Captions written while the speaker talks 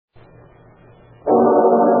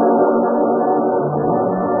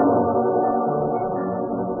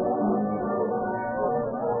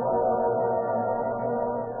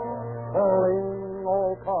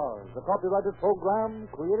copyrighted program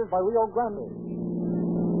created by Rio Grande.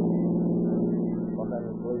 Los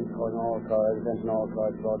Angeles Police calling all cars, attention all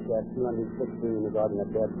cars, broadcast 216 regarding a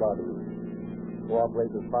dead body.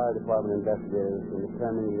 Cooperate with fire department investigators in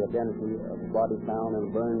determining the identity of the body found in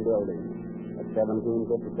a burned building at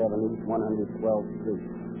 1757 East 112th Street.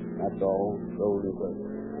 That's all. Golden Quest.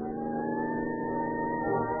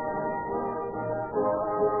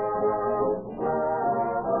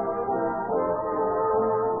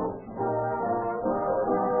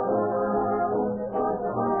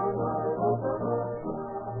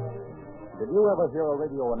 Did you ever hear a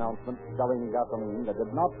radio announcement selling gasoline that did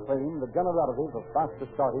not claim the generalities of faster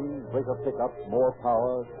starting, greater pickup, more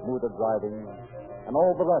power, smoother driving, and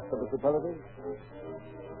all the rest of the superlatives?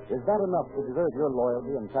 Is that enough to deserve your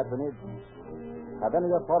loyalty and patronage? Have any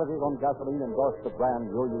authorities on gasoline endorsed the brand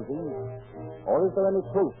you're using? Or is there any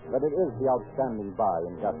proof that it is the outstanding buy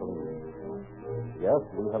in gasoline? Yes,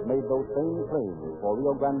 we have made those same claims for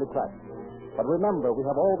Rio Grande Crack. But remember, we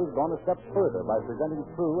have always gone a step further by presenting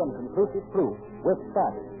true and conclusive proof with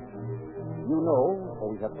facts. You know,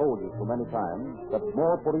 for we have told you so many times, that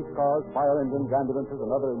more police cars, fire engines, ambulances,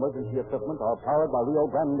 and other emergency equipment are powered by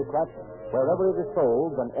Rio Grande Crack wherever it is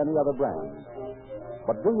sold than any other brand.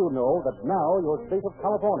 But do you know that now your state of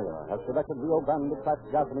California has selected Rio Grande Crack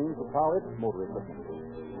gasoline to power its motor equipment?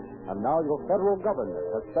 And now your federal government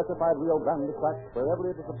has specified Rio Grande Crack wherever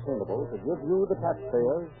it is obtainable to give you, the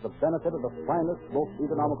taxpayers, the benefit of the finest, most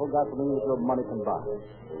economical gasoline that your money can buy.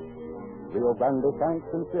 Rio Grande thanks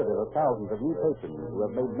sincerely the thousands of you patrons who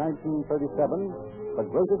have made 1937 the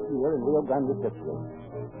greatest year in Rio Grande's history.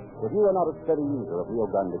 If you are not a steady user of Rio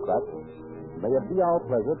Grande Crack, may it be our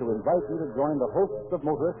pleasure to invite you to join the hosts of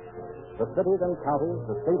motorists, the cities and counties,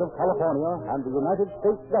 the state of California, and the United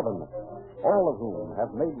States government, all of whom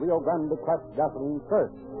have made Rio Grande Crack gasoline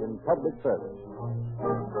first in public service.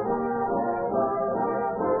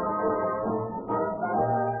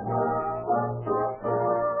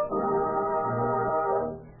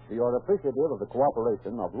 We are appreciative of the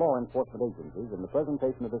cooperation of law enforcement agencies in the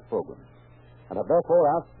presentation of this program, and have therefore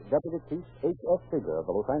asked Deputy Chief H.S. Figger of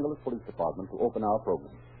the Los Angeles Police Department to open our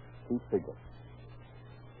program. Chief Figger.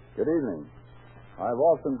 Good evening. I've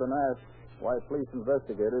often been asked why police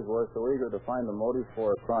investigators were so eager to find the motive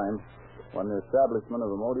for a crime when the establishment of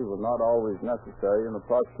the motive was not always necessary in the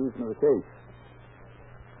prosecution of the case.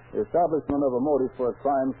 The establishment of a motive for a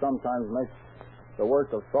crime sometimes makes the work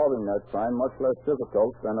of solving that crime much less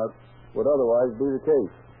difficult than it would otherwise be the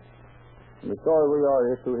case. In the story we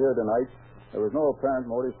are to hear tonight, there was no apparent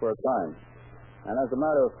motive for a crime. And as a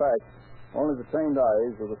matter of fact, only the trained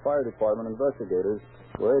eyes of the fire department investigators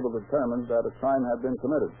were able to determine that a crime had been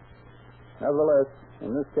committed. Nevertheless,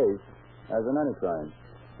 in this case, as in any crime,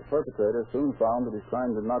 the perpetrator soon found that his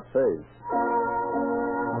crime did not pay.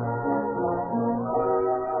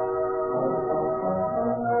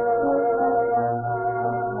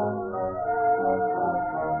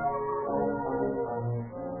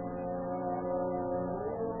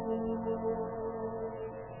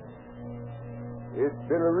 It's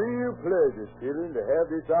been a real pleasure, Stephen, to have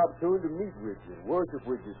this opportunity to meet with you and worship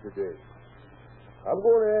with you today. I'm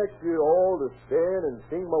going to ask you all to stand and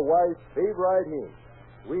sing my wife's favorite hymn,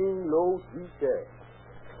 Swing Low, Sweet Chariot.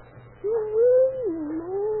 Swing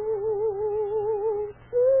low,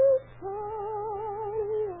 sweet chariot,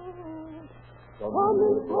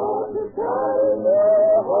 coming for the chariot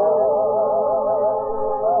home.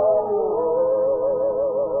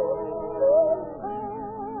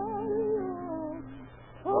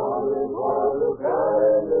 Coming for the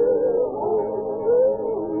chariot home.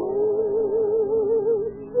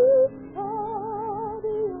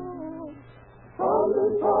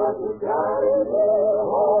 Coming for the chariot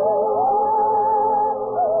home.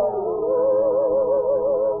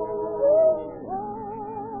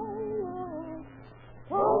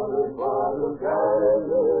 Coming for the chariot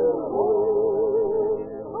home.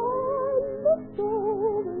 I looked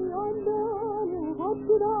over yonder, and what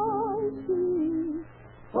did I see?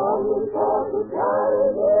 Coming for the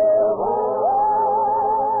chariot home.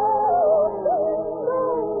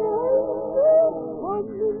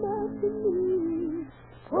 Coming back to me.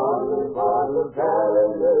 Coming for the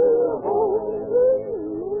chariot home.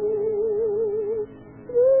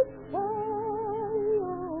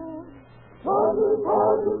 Coming for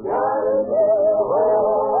the chariot home.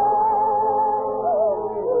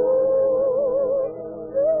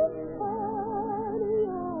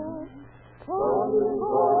 Coming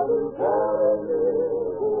for the chariot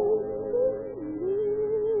home.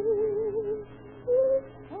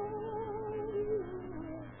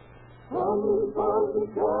 Coming for the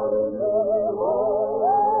chariot home.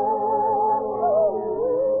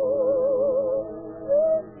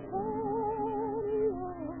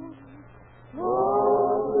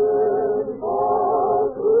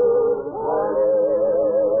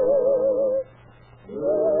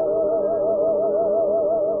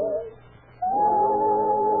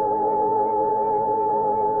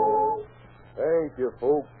 you,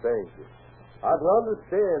 folks, thank you. I can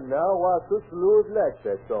understand now why Sister Louis likes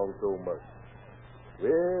that song so much.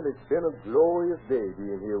 Well, it's been a glorious day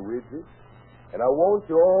being here with you, and I want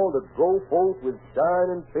you all to go forth with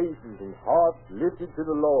shining faces and hearts lifted to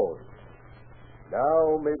the Lord.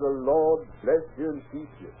 Now may the Lord bless you and keep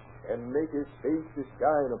you, and make his face to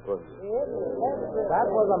shine upon you. That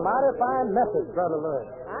was a mighty fine message, Brother Louis.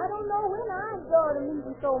 I don't know when I enjoyed the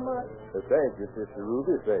music so much. Thank you, Sister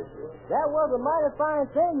Ruby, thank you. That was a mighty fine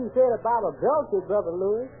thing you said about a belcher, Brother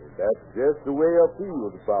Louis. That's just the way I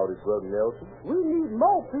feel about it, Brother Nelson. We need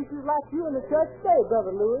more preachers like you in the church today,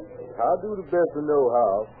 Brother Louis. I'll do the best I know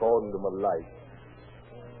how, according to my life.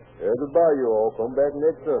 Goodbye, you all. Come back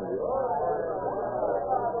next Sunday.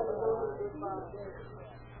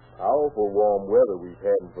 Powerful warm weather we've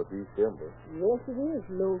had for December. Yes, it is,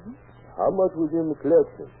 Logan. How much was in the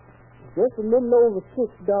collection? Just a little over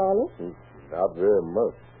 $6. Not very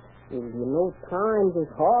much. Well, you know, times is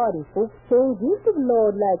hard and folks can't give to the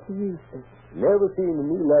Lord like they used to. Never seemed to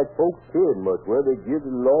me like folks cared much whether they give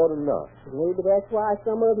to the Lord or not. Maybe that's why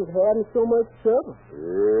some of them's having so much trouble.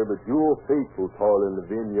 Yeah, but you're faithful toiling in the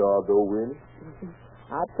vineyard, though, Winnie.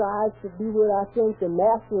 I tried to do what I think the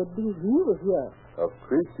master would do if he was here. A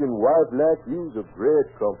Christian wife like you's a great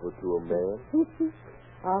comfort to a man.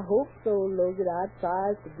 I hope so, Logan. I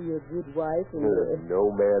tried to be a good wife. And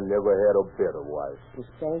no man never had a better wife.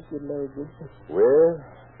 Thank you, Logan. Well,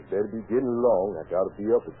 it better be getting along. I gotta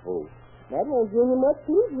be up at 4. That won't give you much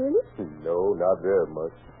sleep, will it? No, not very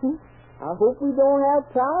much. I hope we don't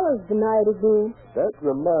have prowlers tonight again. That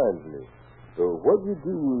reminds me. So what'd you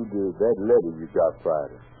do with that letter you got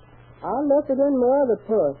Friday? I left it in my other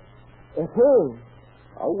purse at home.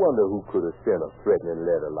 I wonder who could have sent a threatening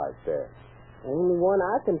letter like that. Only one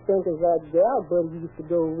I can think is that gal Buddy used to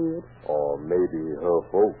go with. Or maybe her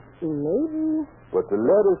folks. Maybe. But the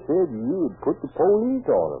letter said you would put the police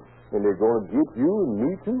on them, and they're going to get you and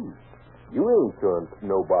me, too. You ain't turned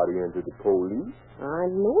nobody into the police. I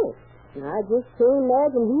know it. And I just can't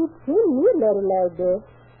imagine who'd send me a letter like that.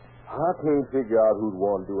 I can't figure out who'd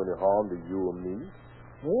want to do any harm to you or me.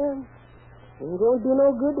 Well, ain't going to do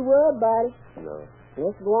no good to worry about it. No.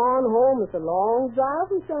 Let's go on home. It's a long drive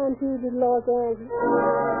from San Pedro to Los Angeles.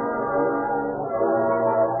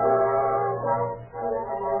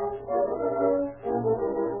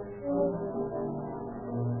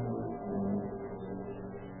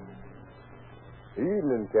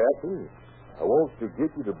 Evening, Captain. I want to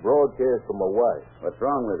get you the broadcast for my wife. What's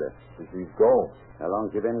wrong with her? She's gone. How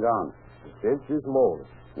long's she been gone? Since this morning.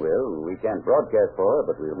 Well, we can't broadcast for her,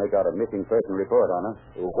 but we'll make out a missing person report on her.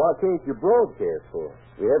 Well, why can't you broadcast for her?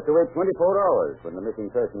 We have to wait 24 hours when the missing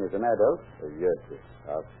person is an adult. Yes, sir.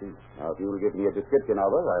 I'll see. Now, if you'll give me a description of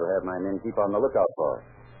her, I'll have my men keep on the lookout for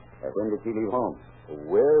her. When did she leave home?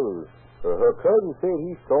 Well, her cousin said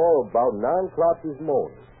he saw her about 9 o'clock this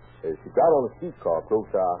morning. She got on a streetcar close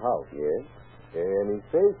to our house. Yes? And he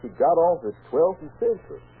says she got off at 12th and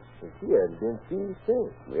Central. And she hasn't been seen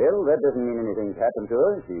since. Well, that doesn't mean anything's happened to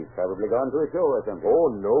her. She's probably gone to a show or something.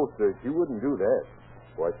 Oh, no, sir. She wouldn't do that.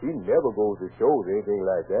 Why, she never goes to shows or anything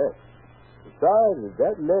like that. Besides,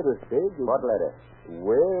 that letter said... What letter?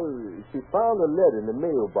 Well, she found a letter in the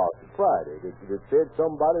mailbox Friday that said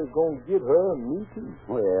somebody was going to get her and me, too.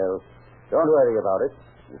 Well, don't worry about it.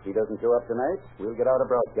 If she doesn't show up tonight, we'll get out a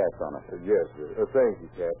broadcast on her. Yes, sir. Thank you,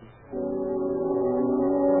 Captain.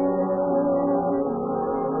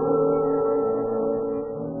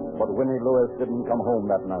 But Winnie Lewis didn't come home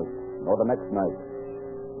that night, nor the next night.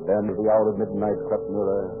 Then the hour of midnight crept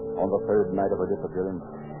nearer on the third night of her disappearance.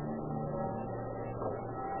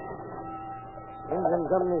 Engine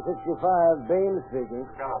Company 65, Bain speaking.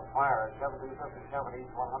 Got a fire at 1757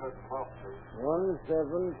 East 112th Street.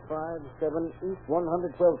 1757 East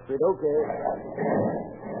 112th Street, okay.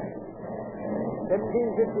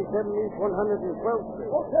 1757 East 112th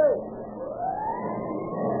Street. Okay.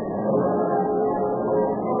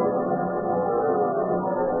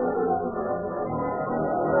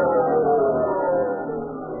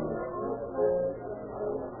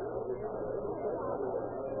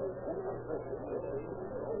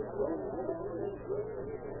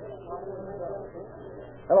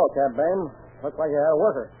 Hello, Cab Bame. Looks like you had a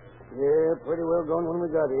worker. Yeah, pretty well gone when we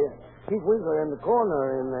got here. Chief Winkler in the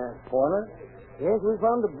corner in there. Corner? Yes, we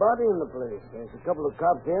found a body in the place. There's a couple of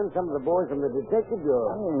cops here and some of the boys from the detective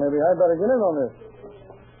bureau. Maybe I'd better get in on this.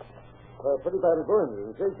 Pretty badly burned,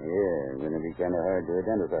 isn't it? Yeah, gonna be kind of hard to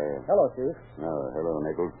identify. Hello, Chief. Oh, hello,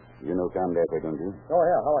 Nichols. You know Tom Dapper, don't you? Oh,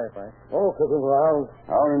 yeah. How are you, Frank? Oh, cooking around.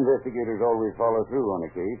 Our investigators always follow through on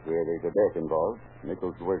a case where there's a death involved.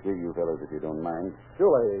 Nichols will work with you fellows if you don't mind.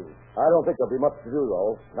 Surely. I don't think there'll be much to do,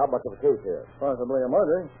 though. Not much of a case here. Possibly a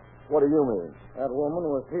murder. What do you mean? That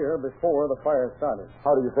woman was here before the fire started.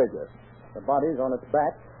 How do you figure? The body's on its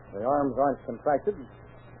back. The arms aren't contracted.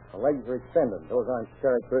 The legs are extended. Those aren't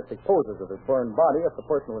characteristic poses of a burned body if the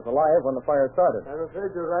person was alive when the fire started. I'm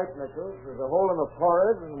afraid you're right, Nichols. There's a hole in the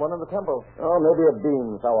forehead and one in the temple. Oh, maybe a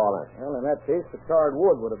beam fell on it. Well, in that case, the charred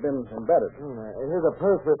wood would have been embedded. Here's a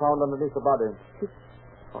purse we found underneath the body.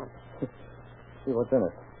 See what's in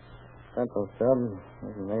it. Pencil stub.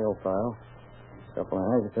 There's a nail file. Couple of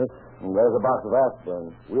handkerchiefs. And there's a box of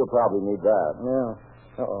aspirin. We'll probably need that.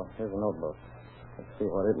 Yeah. Uh-oh. Here's a notebook. Let's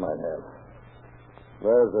see what it might have.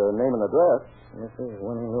 There's a name and address. This is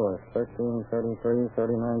Winnie Lewis, 1333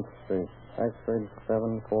 39th Street, Axford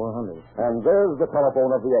 7400. And there's the telephone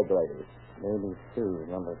of the egg lady. Lady Sue,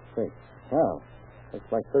 number 6. Now, looks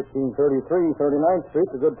like 1333 39th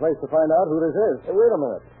Street's a good place to find out who this is. Hey, wait a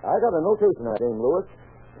minute. I got a notation on that name, Lewis.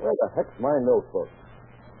 Where the heck's my notebook?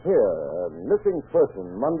 Here, missing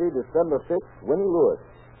person, Monday, December 5th, Winnie Lewis.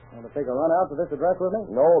 Want to take a run out to this address with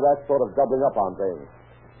me? No, that's sort of doubling up on things.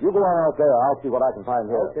 You go on out there. I'll see what I can find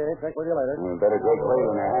here. Okay, check with you later. Better take Quayle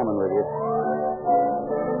and Hammond with you.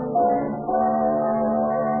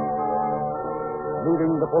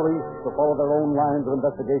 Leaving the police to follow their own lines of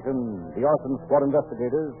investigation, the arson squad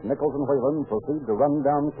investigators, Nichols and Whalen, proceed to run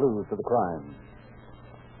down clues to the crime.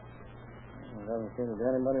 I haven't seen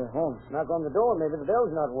anybody at home. Knock on the door. Maybe the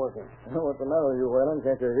bell's not working. What's the matter with you, Whalen?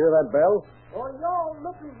 Can't you hear that bell? Oh, y'all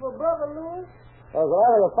looking for Brother Lewis? As a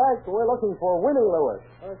matter of fact, we're looking for Winnie Lewis.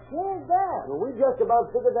 Where's that? Well, we just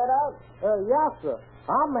about figured that out. Yes, sir.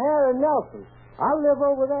 I'm Harry Nelson. I live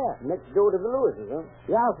over there. Next door to the Lewises, huh?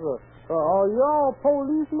 Yes, sir. Are y'all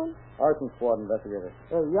policemen? Arson squad investigator.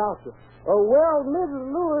 Yes, sir. Well, Mrs.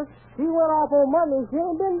 Lewis, she went off on Monday. She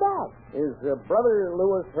ain't been back. Is Brother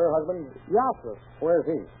Lewis her husband? Yes, sir. Where's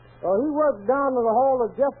he? He works down in the Hall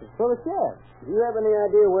of Justice for the sheriff. Do you have any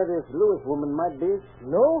idea where this Lewis woman might be?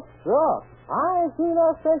 No, sir. I ain't seen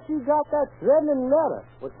her since she got that threatening letter.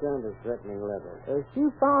 What kind of threatening letter? She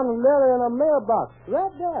found a letter in her mailbox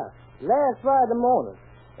right there last Friday morning.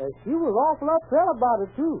 She was awful upset about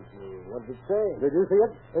it, too. What did it say? Did you see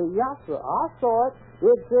it? Yes, sir. I saw it.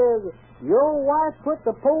 It says, your wife put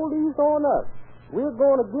the police on us. We're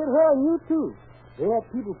going to get her and you, too. They had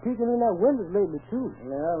people peeking in their windows lately, too.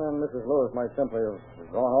 Yeah, then Mrs. Lewis might simply have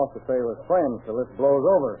gone off to stay with friends till this blows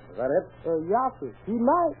over. Is that it? Yes, sir. She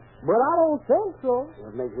might, but I don't think so.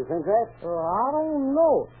 What makes you think that? I don't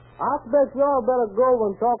know. I expect y'all better go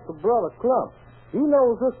and talk to Brother Clump. He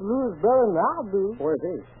knows Sister Lewis better than I do. Where's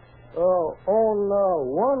he? On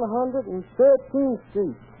 113th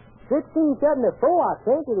Street. 1674, I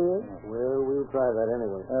think it is. Well, we'll try that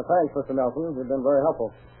anyway. Thanks, Mr. Nelson. You've been very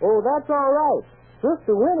helpful. Oh, that's all right.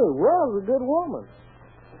 Sister Winnie was a good woman.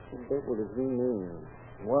 What does he mean?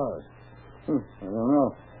 Was? I don't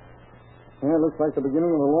know. Yeah, it looks like the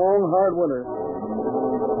beginning of a long, hard winter.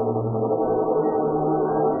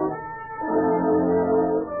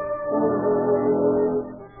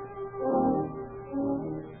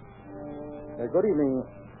 Good evening.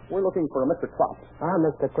 We're looking for a Mr. Klopp.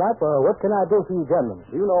 Mr. Clapp, what can I do for you gentlemen?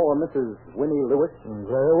 Do you know a Mrs. Winnie Lewis?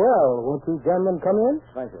 Very well. Won't you gentlemen come in?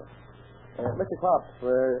 Thank you. Mr. Klopp,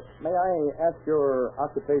 may I ask your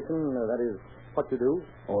occupation, that is, what you do?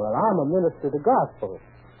 Well, I'm a minister of the gospel.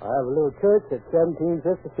 I have a little church at 1757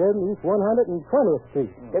 East 120th Street.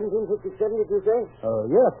 1757, did you say?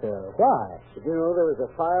 Yes, sir. Why? Did you know there was a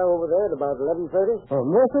fire over there at about 11:30?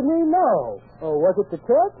 Mercy me, no. Was it the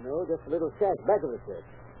church? No, just a little shack back of the church.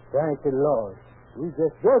 Thank the Lord. We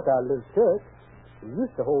just built our little church. We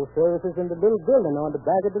used to hold services in the little building on the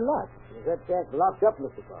back of the lot. Was that shack locked up,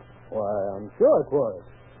 Mr. Clark? Why, I'm sure it was.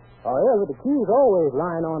 However, the key's always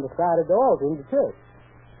lying on the side of the altar in the church.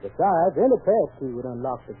 Besides, any pass key would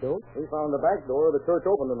unlock the door. We found the back door of the church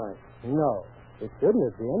open tonight. No, it shouldn't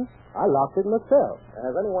have been. I locked it myself. Has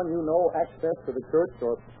anyone you know access to the church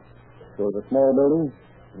or the small building?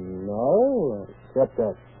 No, except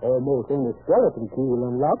that almost any skeleton key will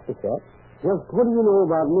unlock the shop. Just what do you know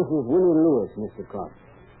about Mrs. Winnie Lewis, Mr. Clark?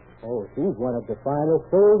 Oh, she's one of the finest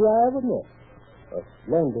souls I ever met. A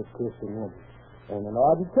splendid Christian woman. And an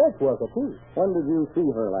ardent church worker, too. When did you see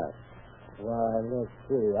her last? Why, let's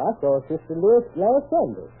see. I saw Sister Lewis last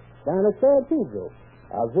Sunday down at San Pedro.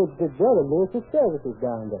 I visited Brother Lewis's services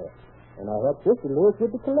down there. And I helped Sister Lewis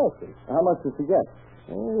with the collection. How much did she get?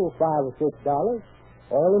 Oh, $5 or $6.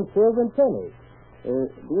 all in silver and pennies.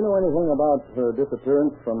 Do you know anything about her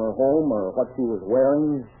disappearance from her home or what she was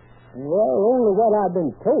wearing? Well, only what I've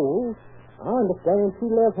been told. I understand she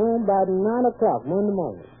left home about 9 o'clock Monday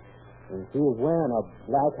morning. And she was wearing a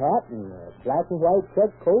black hat and a black and white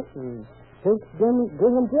check coat and pink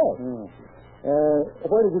gingham dress.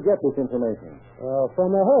 Where did you get this information?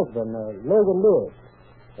 From her husband, Logan Lewis.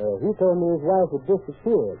 He told me his wife had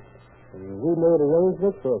disappeared. And we made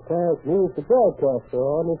arrangements for Clarence News to broadcast her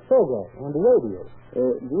on his program on the radio.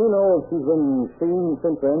 Do you know if she's been seen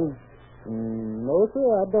since then? No, sir,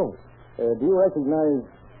 I don't. Do you recognize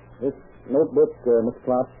this notebook, Mr.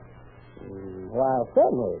 Klopp? Why,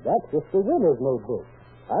 certainly. That's just the winner's notebook.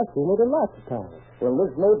 I've seen it a lots of times. Well,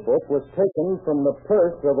 this notebook was taken from the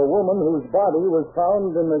purse of a woman whose body was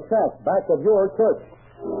found in the shack back of your church.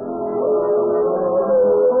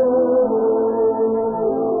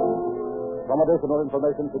 Some additional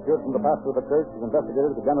information secured from the pastor of the church, the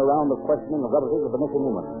investigators began a round of questioning of relatives of the missing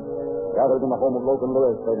woman. Gathered in the home of Logan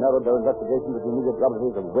Lewis, they narrowed their investigation to the immediate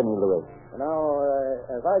relatives of Winnie Lewis. Now,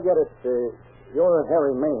 as I get it, you're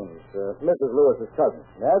Harry Maines, Mrs. Lewis's cousin.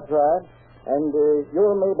 That's right. And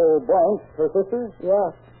you're Mabel Blank, her sister?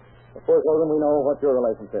 Yeah. Of course, Logan, we know what your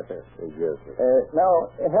relationship is. Yes, sir.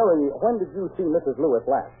 Now, Harry, when did you see Mrs. Lewis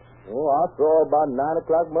last? Oh, I saw her about 9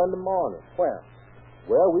 o'clock Monday morning. Where?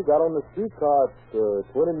 Well, we got on the streetcar at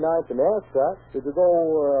 29th and Ascot. Did you go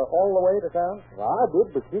all the way to town? Well, I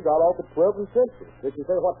did, but she got off at 12th and Century. Did she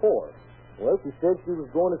say what for? Well, she said she was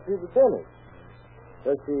going to see the dentist.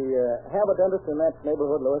 Does she have a dentist in that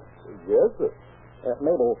neighborhood, Lewis? Yes, sir.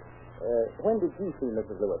 Mabel, when did you see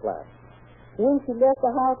Mrs. Lewis last? When she left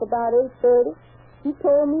the house about 8:30, she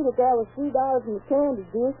told me that there was $3 in the candy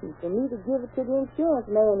dish and for me to give it to the insurance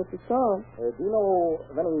man if he comes. Do you know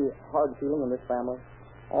of any hard feeling in this family?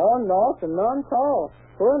 Oh, no, sir, none at all.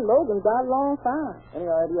 Her and Logan got along fine. Any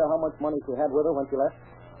idea how much money she had with her when she left?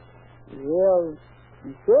 Well,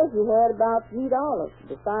 she said she had about $3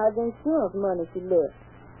 besides the insurance money she left.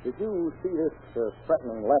 Did you see this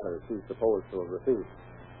threatening letter she's supposed to have received?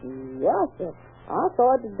 Yes, sir. I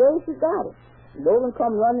saw it the day she got it. Logan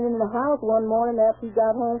come running into the house one morning after he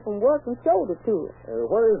got home from work and showed it to her.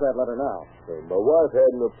 Where is that letter now? My wife had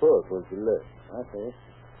in her purse when she left. I see.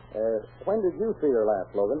 When did you see her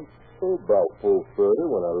last, Logan? Oh, about 4:30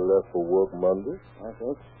 when I left for work Monday. I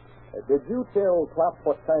see. Did you tell Klopp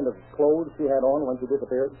what kind of clothes she had on when she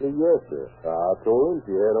disappeared? Yes, sir. I told him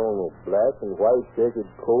she had on a black and white checkered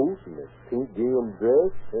coat and a pink gingham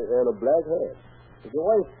dress and a black hat. Did your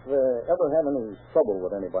wife ever have any trouble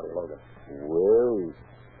with anybody, Logan? Well,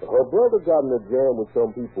 her brother got in a jam with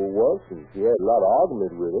some people once, and she had a lot of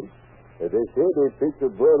argument with him. And they said they'd fix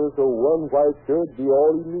her brother so one white shirt be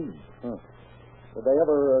all he needs. Did they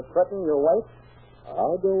ever threaten your wife?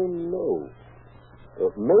 I don't know.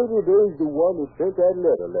 Maybe there's the one who sent that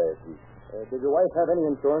letter last week. Did your wife have any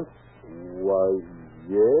insurance? Why,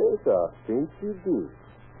 yes, I think she did.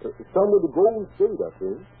 Some with the Golden State, I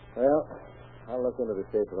think. Well, I'll look into this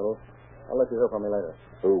case a little. I'll let you hear from me later.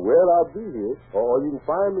 Well, I'll be here. Or you can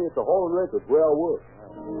find me at the Hall of Records where I work.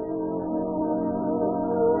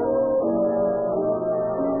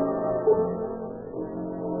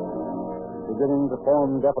 Beginning to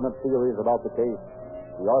form definite theories about the case,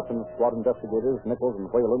 the arson squad investigators, Nichols and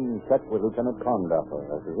Whalen, checked with Lieutenant Condaffer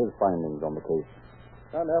as to his findings on the case.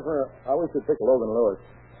 Condaffer, I wish you'd pick Logan Lewis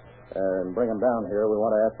and bring him down here. We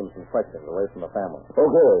want to ask him some questions away from the family.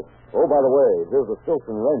 Okay. Oh, by the way, here's the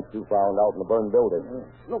Stilson wrench you found out in the burned building.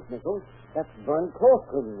 Look, Nichols, that's burned close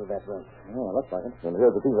quarters of that wrench. Yeah, looks like it. And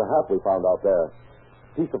here's a piece of hat we found out there.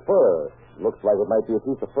 Piece of fur. Looks like it might be a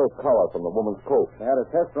piece of fur collar from the woman's coat. They had a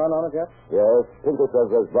test run on it yet? Yes, Pinker says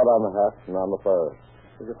there's blood on the hat and on the fur.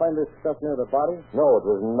 Did you find this stuff near the body? No, it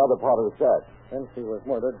was another part of the shack. Then she was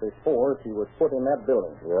murdered before she was put in that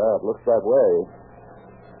building. Yeah, it looks that way.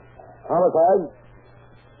 Homicide.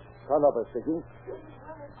 Condaffer speaking.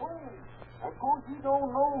 Of course, you don't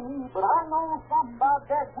know me, but I know something about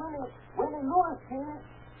that Willie Lewis kid.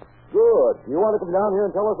 Good. You want to come down here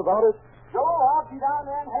and tell us about it? Sure, I'll be down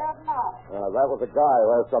there in half an hour. That was a guy who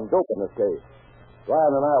has some dope in this case. Brian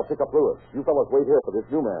and I'll pick up Lewis. You fellas wait here for this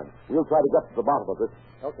new man. We'll try to get to the bottom of this.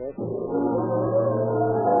 Okay.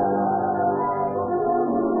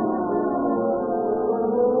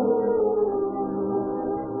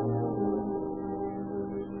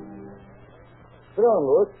 Sit down,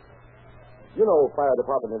 Lewis. You know fire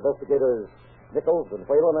department investigators Nichols and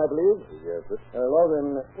Whalen, I believe? Yes, sir.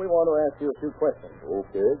 Logan, we want to ask you a few questions.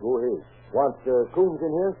 Okay, go ahead. Want Coombs in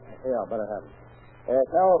here? Yeah, better have him.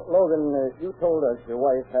 Now, Logan, you told us your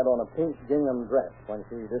wife had on a pink gingham dress when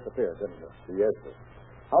she disappeared, didn't you? Yes, sir.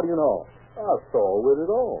 How do you know? I saw with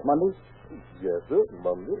it on. Monday? Yes, sir,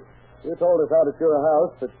 Monday. You told us out at your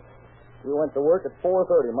house that you went to work at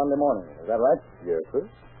 4:30 Monday morning. Is that right? Yes, sir.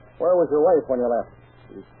 Where was your wife when you left?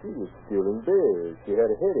 She was still in bed. She had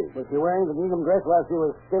a headache. Was she wearing the gingham dress while she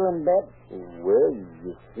was still in bed? Well,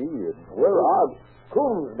 you see it. Well,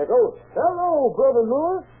 Coons, Nichols. Hello, Brother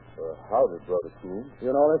Lewis. howdy, Brother Coon.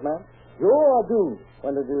 You know this man? Sure I do.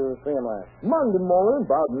 When did you see him last? Monday morning,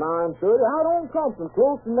 about 9:30, out on Compton,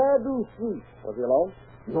 close to Nadu Street. Was he alone?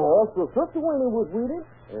 No, so Sister Winnie was with him.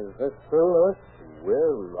 Is this true, Lewis?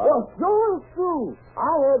 Well, sure it's true.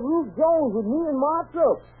 I had Ruth Jones with me in my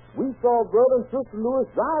truck. We saw Brother and Sister Lewis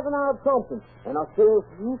driving out of Compton. And I said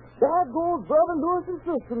to you, there goes Brother Lewis and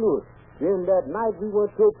Sister Lewis. Then that night we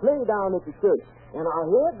went to a play down at the church. And I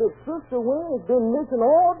heard that Sister Winnie has been missing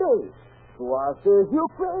all day. So I said,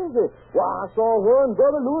 you're crazy. Why, I saw her and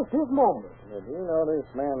Brother Lewis this morning. Did you know this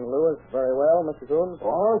man Lewis very well, Mr. Coons?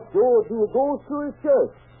 Oh, sure. He goes to his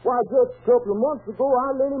church. Why, just a couple of months ago,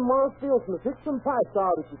 I lent him my Stilson to fix some pipes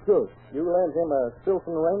out at the church. You lent him a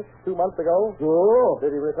Stilson wrench 2 months ago? Sure. Did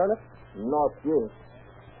he return it? Not yet.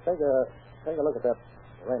 Take a look at that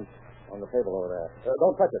wrench on the table over there.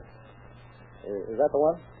 Don't touch it. Is that the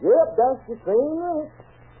one? Yep, that's the same wrench.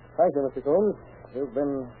 Thank you, Mr. Coons. You've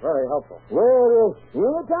been very helpful. Well,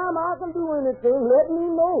 anytime I can do anything, let me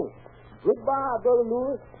know. Goodbye, Brother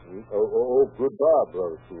Lewis. Goodbye,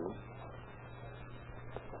 Brother Coon.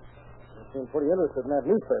 You seem pretty interested in that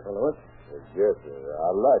newspaper, Lewis. Yes, sir.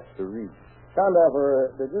 I like to read.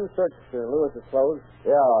 Condapper, did you search Lewis's clothes?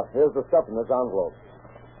 Yeah, here's the stuff in this envelope.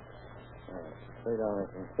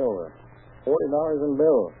 $3 in silver. $40 in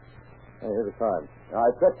bills. Hey, here's a card.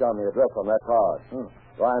 I checked on the address on that card.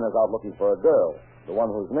 Ryan is out looking for a girl, the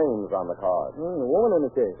one whose name's on the card. A woman in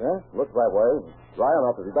the case, huh? Looks that way. Ryan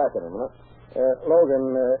ought to be back in a minute.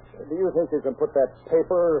 Logan, do you think you can put that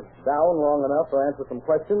paper down long enough to answer some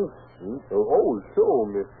questions? Sure,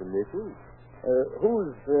 Mr. Nichols.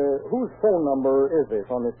 Whose phone number is this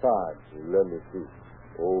on this card? Let me see.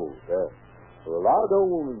 That. Well, I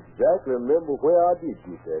don't exactly remember where I did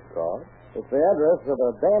get that card. It's the address of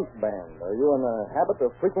a dance band. Are you in the habit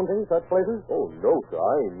of frequenting such places? Oh, no, sir.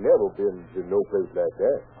 I ain't never been to no place like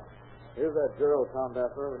that. Here's that girl,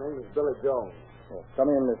 Condapper. Her name is Billy Jones. Come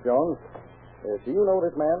in, Miss Jones. Do you know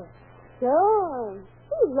this man? Sure.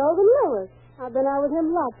 He's Logan Lewis. I've been out with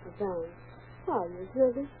him lots of times. How are you,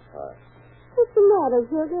 Sugar? Hi. What's the matter,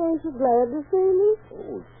 Sugar? Ain't you glad to see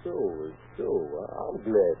me? Sure. I'm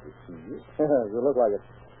glad to see you. You look like it.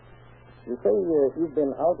 You say you've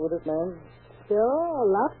been out with this man? Sure,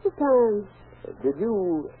 lots of times. Did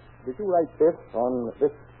you write this on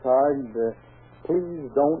this card?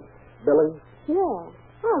 Please don't, Billy? Yeah,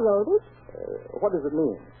 I wrote it. What does it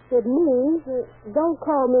mean? It means don't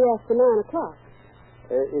call me after 9 o'clock.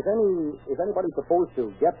 Is anybody supposed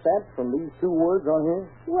to get that from these 2 words on here?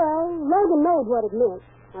 Well, Logan knows what it meant.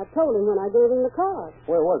 I told him when I gave him the card.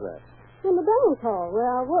 Where was that? In the dance hall where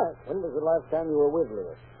I work. When was the last time you were with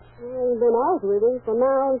Lewis? I ain't been out with him from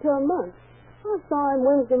now until a month. I saw him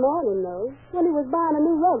Wednesday morning, though, when he was buying a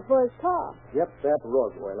new rug for his car. Yep, that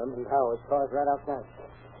rug, Whalen. And how his car's right outside.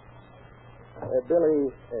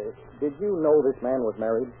 Billy, did you know this man was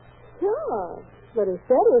married? Sure, but he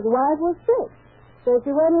said his wife was sick. So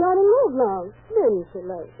she wouldn't let him live long, didn't she,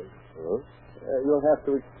 Logan? You'll have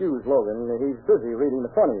to excuse Logan. He's busy reading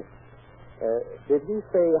the funnies. Did he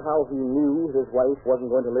say how he knew his wife wasn't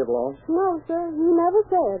going to live long? No, sir, he never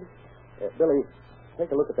said. Billy, take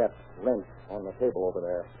a look at that wrench on the table over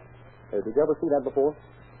there. Did you ever see that before?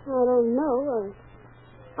 I don't know.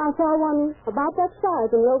 I saw one about that size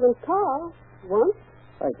in Logan's car once.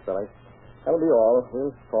 Thanks, Billy. That'll be all.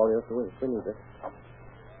 We'll call you if we need it.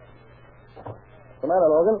 What's the matter,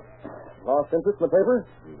 Logan? Lost interest in the papers?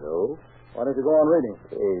 No. Why don't you go on reading?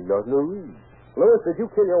 Ain't nothing to read. Lewis, did you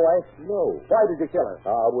kill your wife? No. Why did you kill her?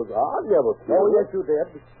 I never killed her. Yes, you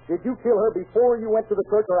did. Did you kill her before you went to the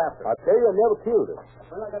church or after? I tell you, I never killed her.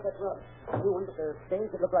 Well, I got that rug. New one, but there's stains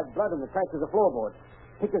that look like blood on the cracks of the floorboards.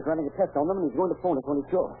 Hicker's running a test on them, and he's going to phone us when he's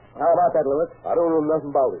sure. How about that, Lewis? I don't know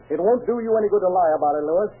nothing about it. It won't do you any good to lie about it,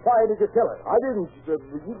 Lewis. Why did you kill her? I didn't.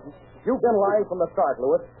 You've been lying from the start,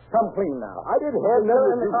 Lewis. Come clean now. I didn't have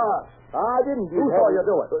nothing to do. I didn't do it. Who saw you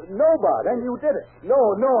do it? Nobody. Then you did it. No,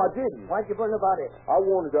 I didn't. Why'd you burn the body? I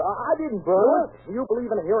wanted to. I didn't burn Lewis, it. do you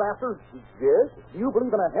believe in a hereafter? Yes. Do you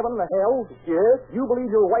believe in a heaven and a hell? Yes. You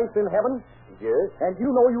believe your wife's in heaven? Yes. And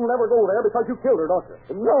you know you'll never go there because you killed her, don't you?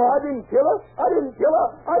 No, I didn't kill her. I didn't kill her.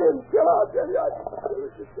 I tell you.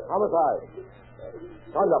 Homicide.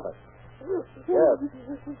 Conductor. Yes.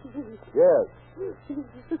 Yes.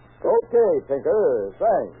 Okay, Tinker.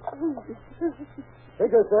 Thanks.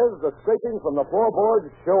 Tinker says the scraping from the floorboards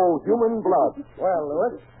show human blood. Well,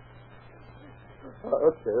 Lewis?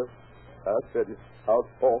 Sheriff, I said it. I'll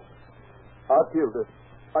talk. I killed her.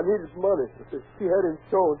 I needed money. She had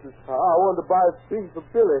insurance. I wanted to buy things for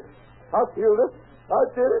Billy. I killed her. I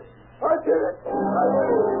did it. I did it. I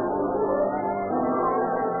did it.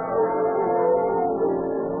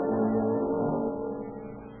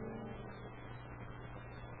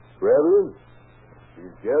 Brethren, we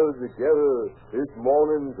gathered together this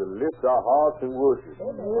morning to lift our hearts in worship.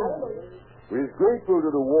 We're grateful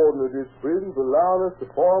to the warden of this prison for allowing us to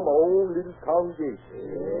form our own little congregation.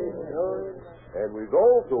 And we're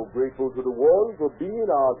also grateful to the warden for being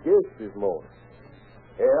our guest this morning.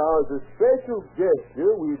 And as a special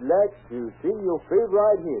gesture, we'd like to sing your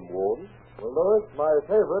favorite hymn, Warden. Well, Louis, my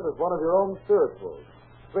favorite is one of your own spirituals.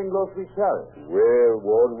 Swing Low Sweet Chariot. Well,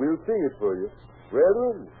 Warden, we'll sing it for you.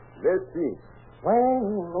 Brethren, let's sing. Swing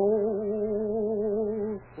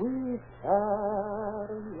low, sweet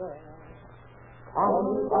chariot,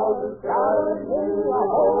 come for the chariot in the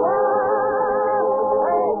whole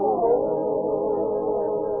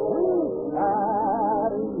sweet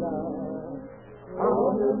chariot,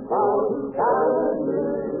 come for the chariot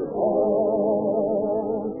in the home.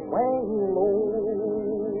 Swing low,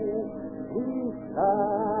 sweet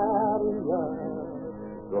chariot,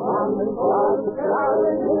 come for the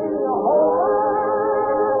chariot in the home.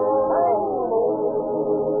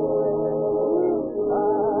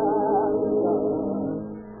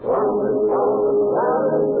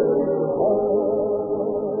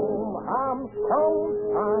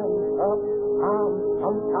 Sometimes up, I'm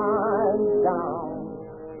sometimes down.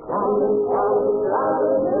 Coming from the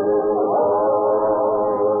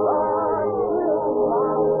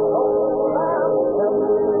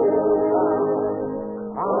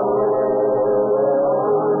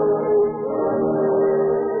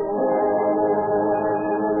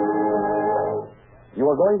You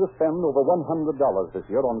are going to spend over $100 this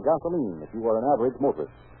year on gasoline if you are an average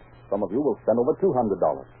motorist. Some of you will spend over $200.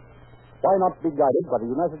 Why not be guided by the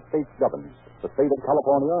United States government, the state of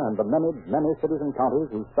California, and the many, many cities and counties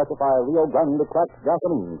who specify Rio Grande cracked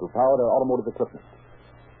gasoline to power their automotive equipment?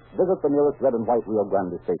 Visit the nearest red and white Rio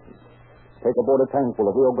Grande station. Take aboard a tankful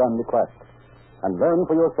of Rio Grande cracked and learn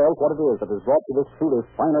for yourself what it is that has brought to this truly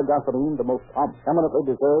finer gasoline the most eminently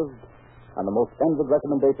deserved and the most envied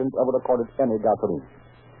recommendations ever accorded any gasoline.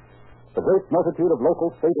 The great multitude of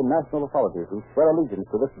local, state, and national authorities who swear allegiance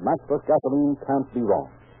to this matchless gasoline can't be wrong.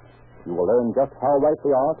 You will learn just how right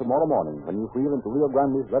they are tomorrow morning when you wheel into Rio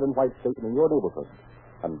Grande's red and white station in your neighborhood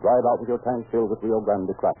and drive out with your tank filled with Rio Grande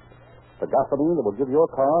cracked. The gasoline that will give your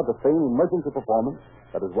car the same emergency performance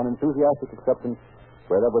that has won enthusiastic acceptance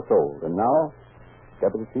wherever sold. And now,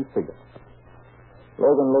 Deputy Chief Seeger.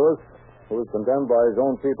 Logan Lewis, who was condemned by his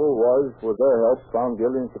own people, was, with their help, found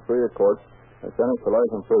guilty in Superior Court and sentenced to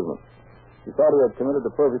life imprisonment. He thought he had committed the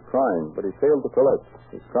perfect crime, but he failed to collect.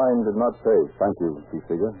 His crime did not pay. Thank you, Chief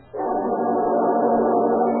Seeger.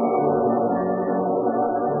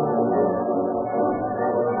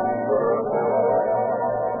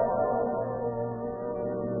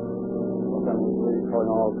 Calling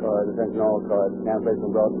all cars, attention all cars. Cancellation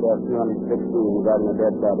broadcast 216 regarding a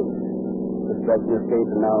dead body. Suspect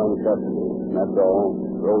escaped and now in custody. And that's all.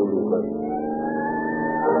 Roll request.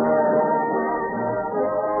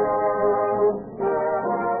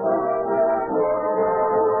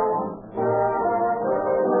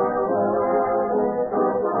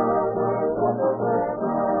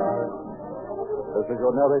 This is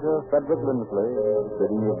your narrator, Frederick Lindsley,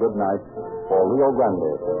 bidding you good night for Rio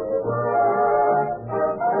Grande.